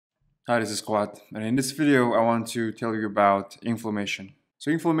Hi, this is Squat, and in this video I want to tell you about inflammation. So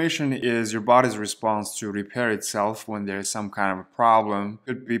inflammation is your body's response to repair itself when there is some kind of a problem.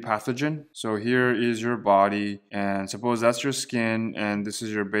 Could be pathogen. So here is your body, and suppose that's your skin and this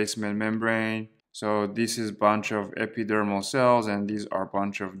is your basement membrane. So this is a bunch of epidermal cells and these are a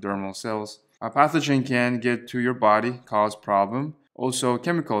bunch of dermal cells. A pathogen can get to your body, cause problem. Also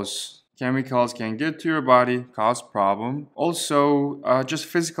chemicals. Chemicals can get to your body, cause problem. Also, just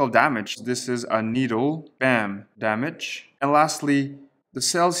physical damage. This is a needle, bam, damage. And lastly, the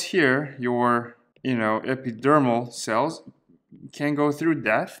cells here, your, epidermal cells, can go through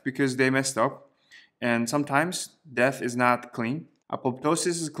death because they messed up. And sometimes death is not clean.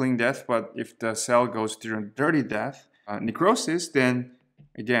 Apoptosis is clean death, but if the cell goes through dirty death, necrosis, then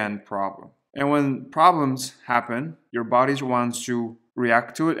again, problem. And when problems happen, your body wants to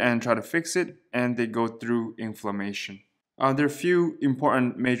react to it and try to fix it, and they go through inflammation. There are a few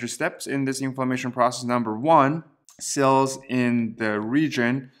important major steps in this inflammation process. Number one, cells in the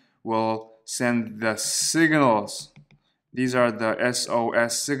region will send the signals. These are the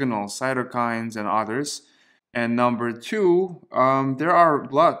SOS signals, cytokines and others. And number two, there are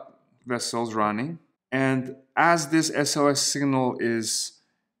blood vessels running, and as this SOS signal is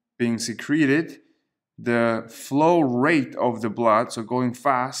being secreted, the flow rate of the blood, so going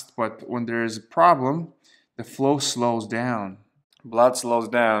fast, but when there is a problem, the flow slows down. Blood slows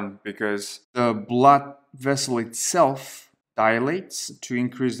down because the blood vessel itself dilates to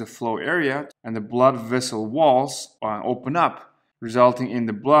increase the flow area, and the blood vessel walls open up, resulting in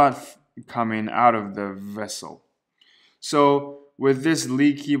the blood coming out of the vessel. So with this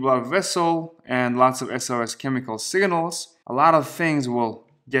leaky blood vessel and lots of SOS chemical signals, a lot of things will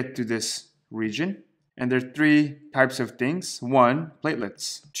get to this region. And there are three types of things. One,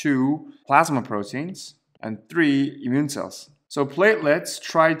 platelets. Two, plasma proteins. And three, immune cells. So platelets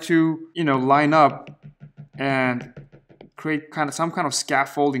try to, line up and create some kind of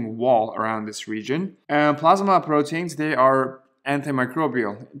scaffolding wall around this region. And plasma proteins, they are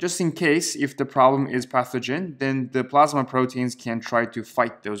antimicrobial. Just in case if the problem is pathogen, then the plasma proteins can try to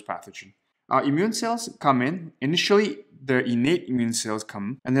fight those pathogens. Immune cells come in. Initially, the innate immune cells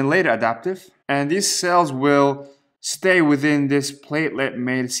come, and then later adaptive. And these cells will stay within this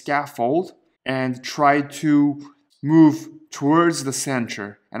platelet-made scaffold and try to move towards the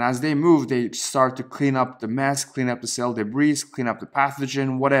center. And as they move, they start to clean up the mess, clean up the cell debris, clean up the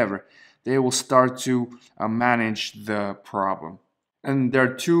pathogen, whatever. They will start to manage the problem. And there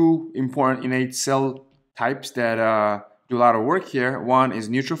are two important innate cell types that do a lot of work here. One is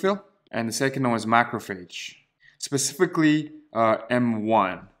neutrophil, and the second one is macrophage. Specifically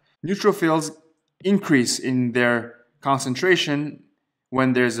M1. Neutrophils increase in their concentration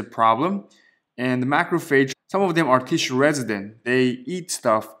when there's a problem, and the macrophage, some of them are tissue resident. They eat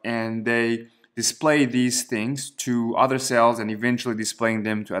stuff and they display these things to other cells and eventually displaying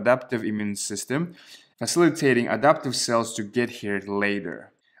them to adaptive immune system, facilitating adaptive cells to get here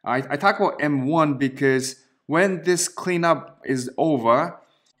later. I talk about M1 because when this cleanup is over,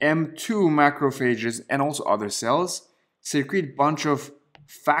 M2 macrophages and also other cells secrete a bunch of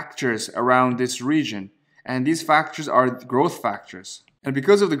factors around this region. And these factors are growth factors. And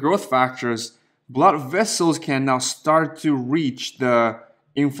because of the growth factors, blood vessels can now start to reach the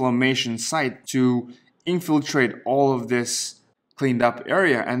inflammation site to infiltrate all of this cleaned up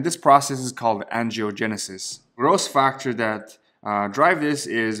area. And this process is called angiogenesis. Growth factor that drive this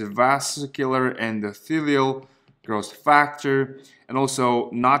is vascular endothelial growth factor, and also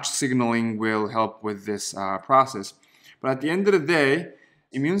Notch signaling will help with this process. But at the end of the day,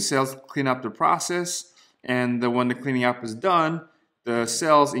 immune cells clean up the process, and when the cleaning up is done, the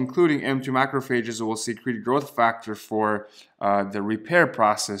cells, including M2 macrophages, will secrete growth factor for the repair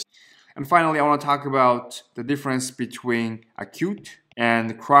process. And finally, I want to talk about the difference between acute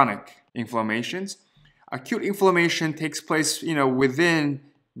and chronic inflammations. Acute inflammation takes place, within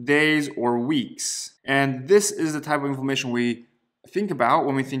days or weeks. And this is the type of inflammation we think about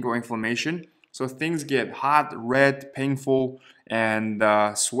when we think about inflammation. So things get hot, red, painful, and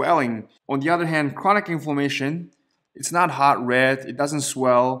swelling. On the other hand, chronic inflammation, it's not hot, red, it doesn't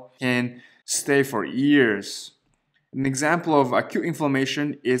swell, can stay for years. An example of acute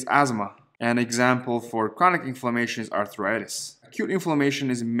inflammation is asthma. An example for chronic inflammation is arthritis. Acute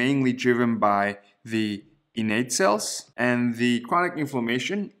inflammation is mainly driven by the innate cells, and the chronic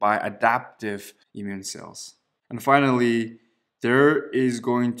inflammation by adaptive immune cells. And finally, there is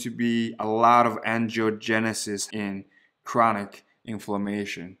going to be a lot of angiogenesis in chronic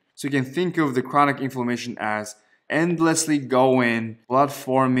inflammation. So you can think of the chronic inflammation as endlessly going, blood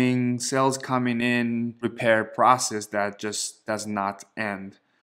forming, cells coming in, repair process that just does not end.